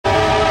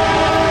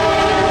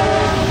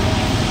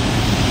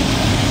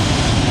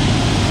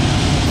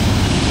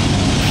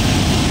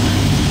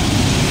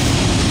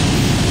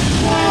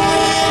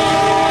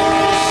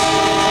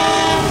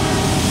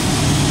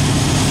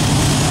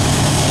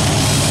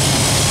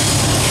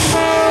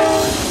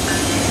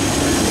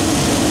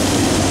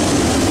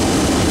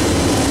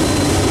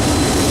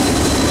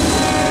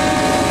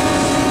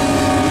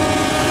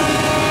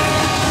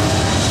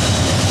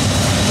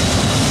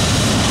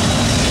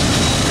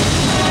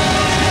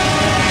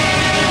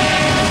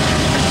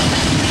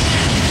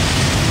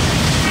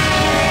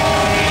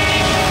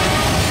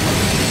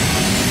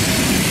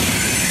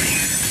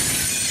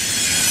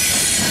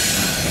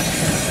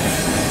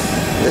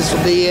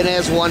the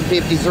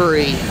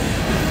NS153.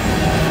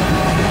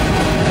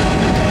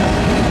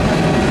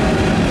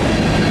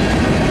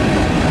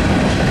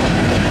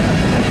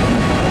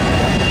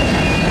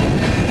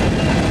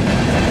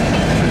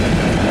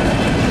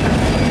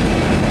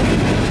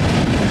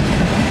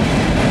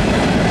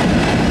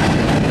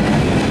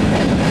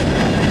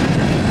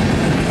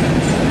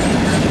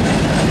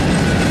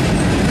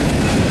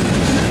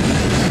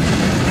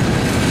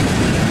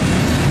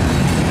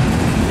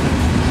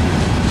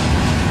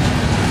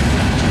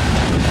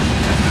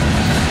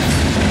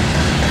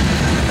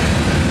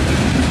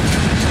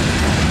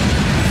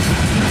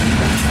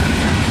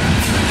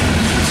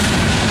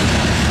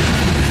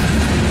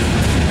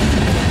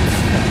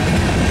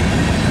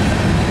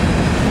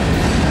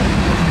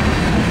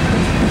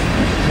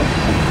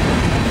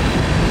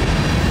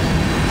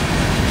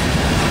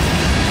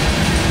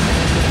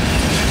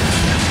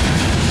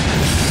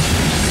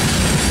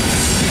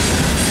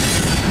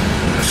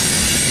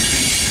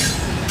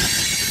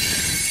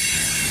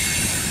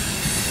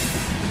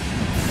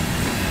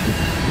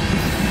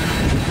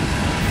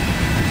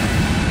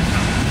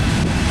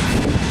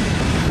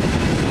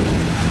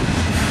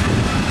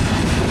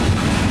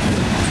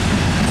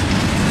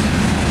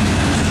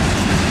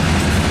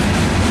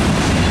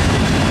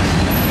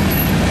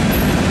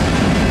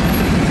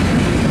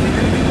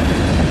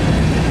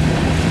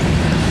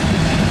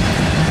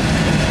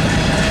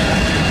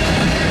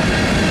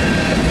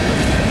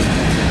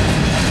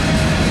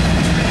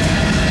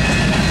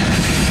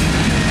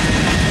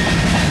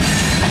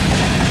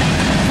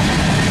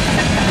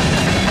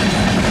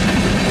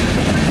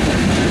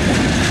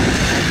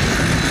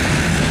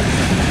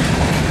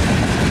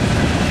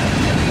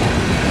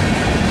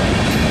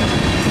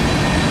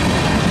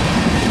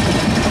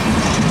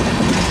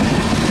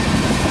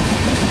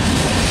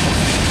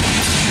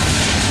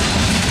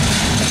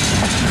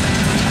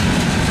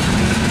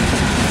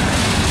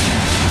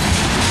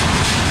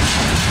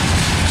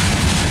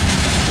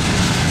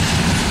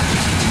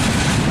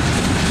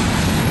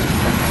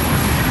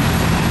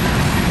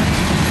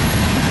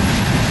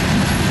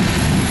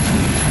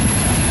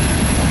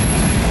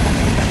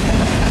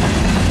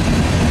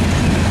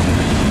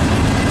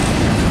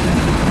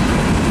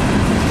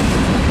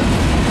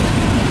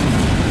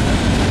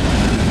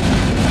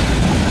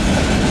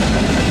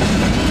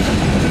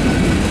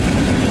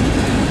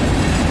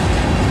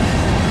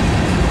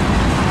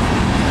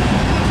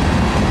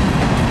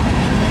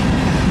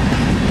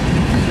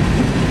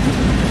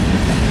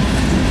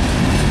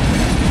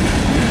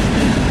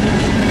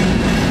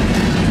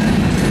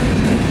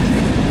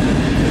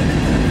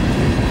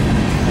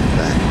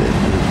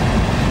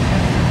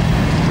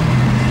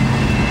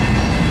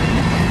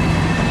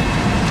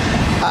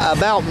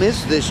 About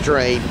missed this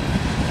train.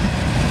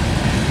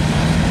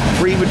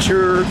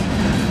 Premature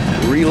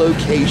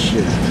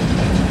relocation.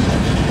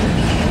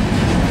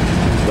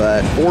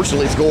 But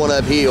fortunately it's going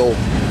uphill,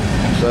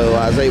 so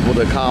I was able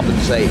to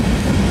compensate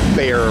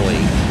barely.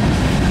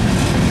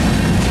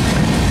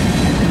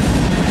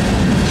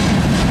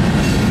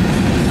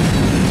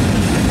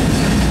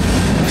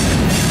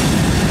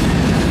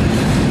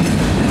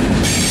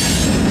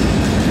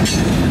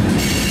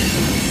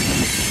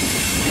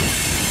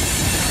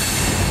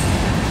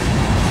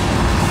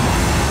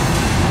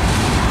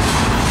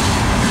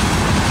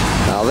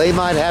 They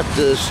might have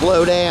to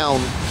slow down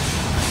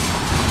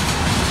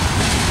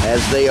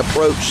as they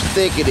approach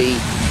Thicketty.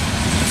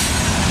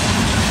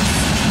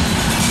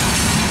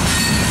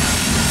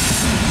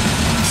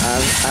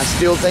 I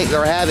still think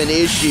they're having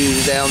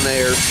issues down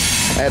there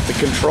at the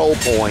control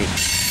point.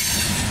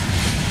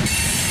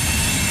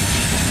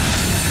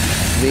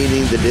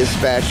 Meaning the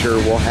dispatcher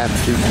will have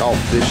to talk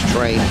this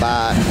train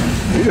by.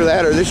 Either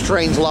that or this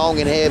train's long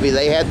and heavy.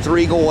 They had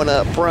 3 going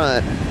up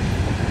front.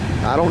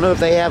 I don't know if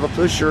they have a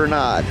pusher or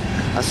not.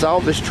 I saw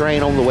this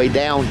train on the way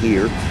down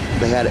here.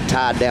 They had it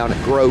tied down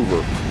at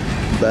Grover.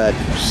 But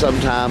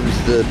sometimes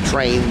the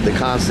train, the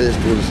consist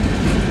was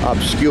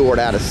obscured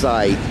out of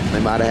sight.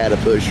 They might have had a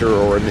pusher,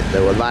 or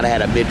they might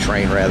have had a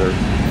mid-train rather.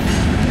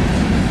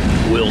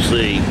 We'll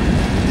see.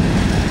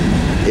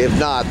 If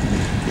not,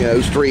 you know,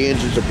 those 3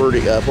 engines are pretty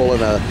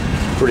pulling a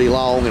pretty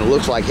long, and it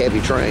looks like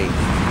heavy train.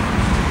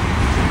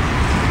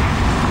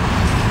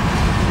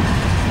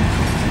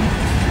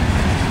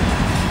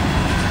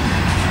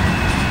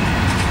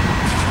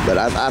 But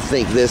I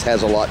think this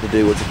has a lot to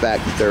do with the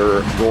fact that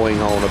they're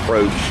going on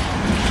approach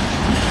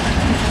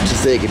to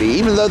Thicketty,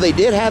 even though they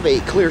did have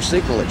a clear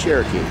signal at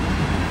Cherokee.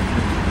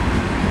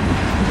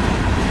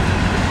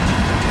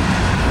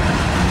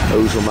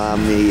 Those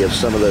remind me of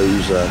some of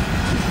those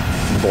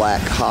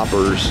black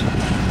hoppers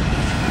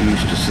you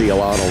used to see a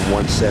lot on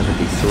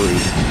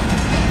 173.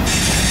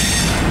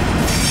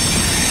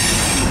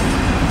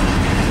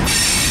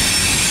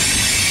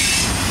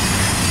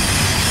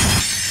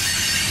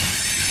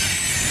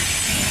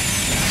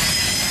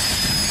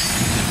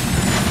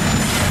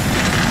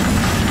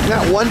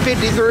 Now,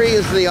 153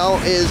 is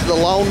the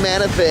lone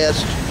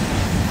manifest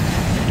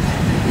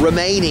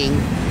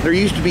remaining. There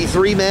used to be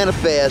 3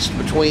 manifests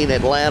between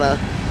Atlanta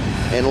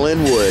and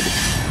Linwood.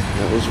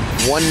 It was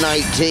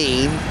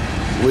 119,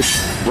 which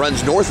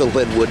runs north of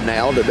Linwood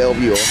now to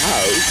Bellevue,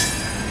 Ohio.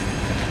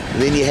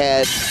 And then you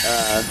had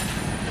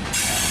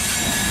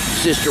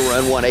sister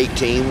run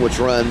 118, which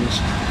runs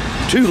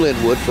to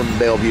Linwood from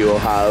Bellevue,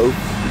 Ohio.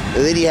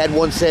 And then you had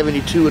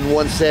 172 and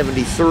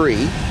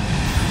 173.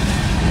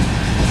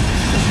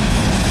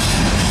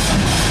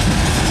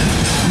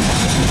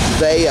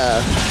 They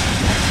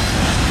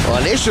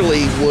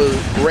initially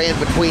ran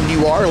between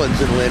New Orleans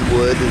and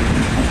Linwood,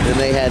 and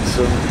they had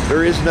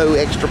there is no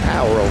extra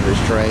power on this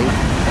train.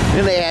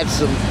 And they had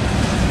some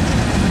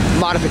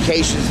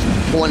modifications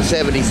to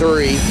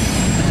 173.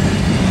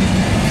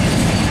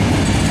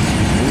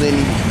 And then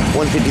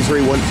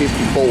 153,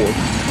 154.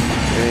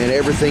 And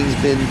everything's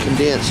been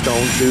condensed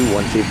onto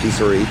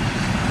 153,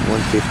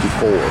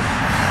 154.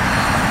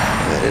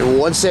 And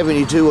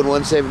 172 and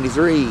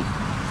 173,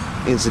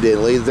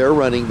 incidentally, they're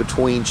running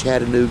between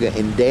Chattanooga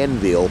and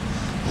Danville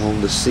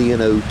on the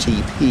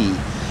CNOTP,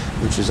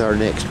 which is our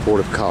next port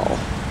of call.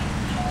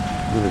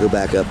 I'm going to go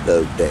back up to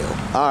Oakdale.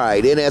 All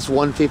right, NS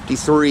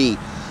 153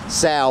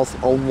 south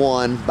on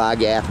 1 by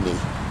Gaffney.